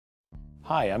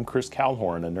Hi, I'm Chris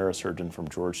Calhorn, a neurosurgeon from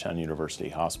Georgetown University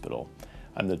Hospital.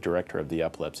 I'm the director of the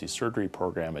Epilepsy Surgery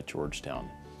Program at Georgetown.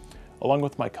 Along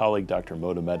with my colleague Dr.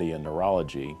 Motamedi in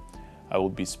neurology, I will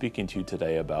be speaking to you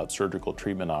today about surgical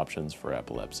treatment options for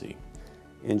epilepsy.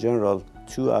 In general,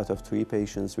 2 out of 3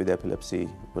 patients with epilepsy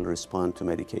will respond to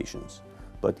medications.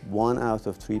 But 1 out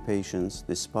of 3 patients,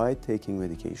 despite taking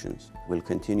medications, will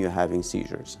continue having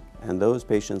seizures. And those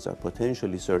patients are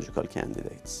potentially surgical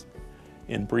candidates.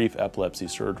 In brief, epilepsy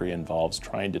surgery involves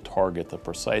trying to target the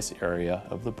precise area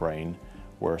of the brain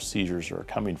where seizures are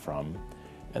coming from,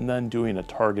 and then doing a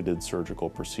targeted surgical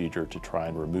procedure to try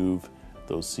and remove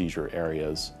those seizure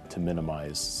areas to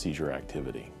minimize seizure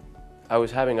activity. I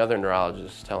was having other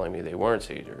neurologists telling me they weren't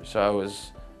seizures, so I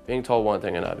was being told one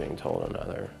thing and not being told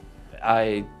another.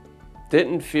 I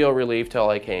didn't feel relief till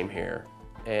I came here,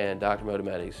 and Dr.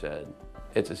 Motamedi said,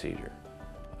 it's a seizure.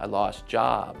 I lost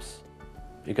jobs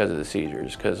because of the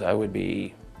seizures, because I would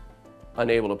be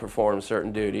unable to perform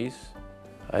certain duties.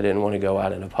 I didn't want to go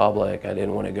out into public. I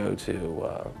didn't want to go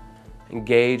to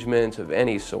engagements of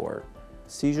any sort.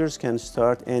 Seizures can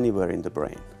start anywhere in the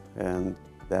brain, and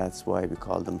that's why we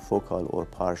call them focal or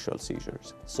partial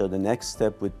seizures. So the next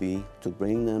step would be to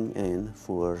bring them in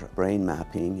for brain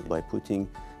mapping by putting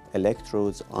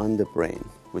electrodes on the brain,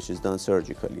 which is done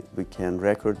surgically. We can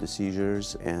record the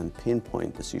seizures and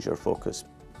pinpoint the seizure focus.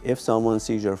 If someone's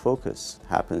seizure focus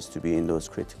happens to be in those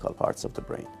critical parts of the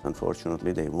brain,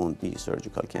 unfortunately, they won't be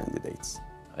surgical candidates.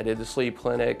 I did the sleep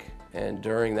clinic, and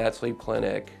during that sleep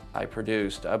clinic, I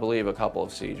produced, I believe, a couple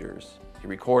of seizures. He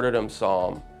recorded them, saw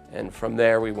them, and from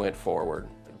there we went forward.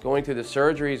 Going through the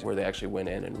surgeries where they actually went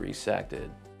in and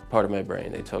resected part of my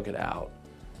brain, they took it out,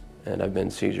 and I've been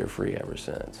seizure-free ever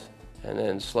since. And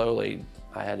then slowly,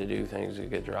 I had to do things to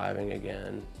get driving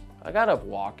again. I got up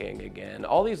walking again.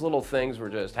 All these little things were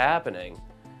just happening.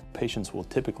 Patients will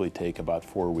typically take about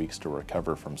 4 weeks to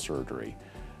recover from surgery.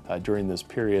 During this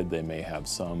period, they may have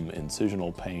some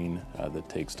incisional pain that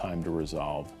takes time to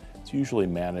resolve. It's usually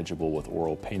manageable with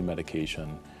oral pain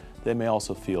medication. They may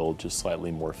also feel just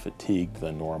slightly more fatigued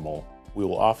than normal. We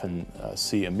will often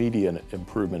see immediate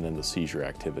improvement in the seizure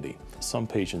activity. Some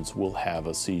patients will have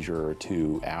a seizure or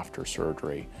two after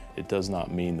surgery. It does not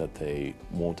mean that they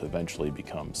won't eventually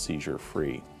become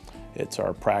seizure-free. It's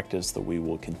our practice that we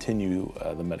will continue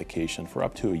the medication for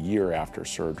up to a year after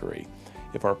surgery.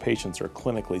 If our patients are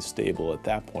clinically stable at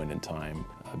that point in time,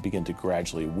 begin to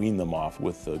gradually wean them off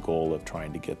with the goal of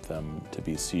trying to get them to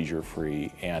be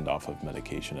seizure-free and off of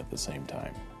medication at the same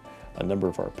time. A number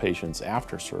of our patients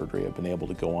after surgery have been able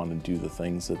to go on and do the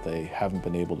things that they haven't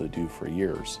been able to do for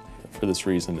years. For this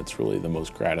reason, it's really the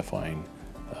most gratifying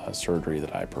surgery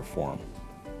that I perform.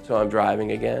 So I'm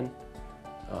driving again.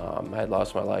 I had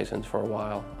lost my license for a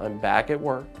while. I'm back at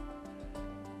work,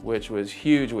 which was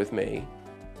huge with me.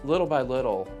 Little by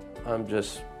little, I'm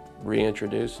just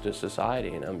reintroduced to society,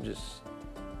 and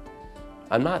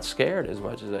I'm not scared as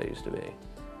much as I used to be.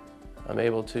 I'm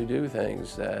able to do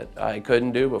things that I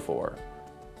couldn't do before.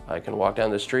 I can walk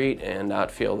down the street and not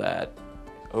feel that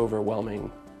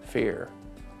overwhelming fear.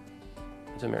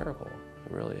 It's a miracle,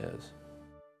 it really is.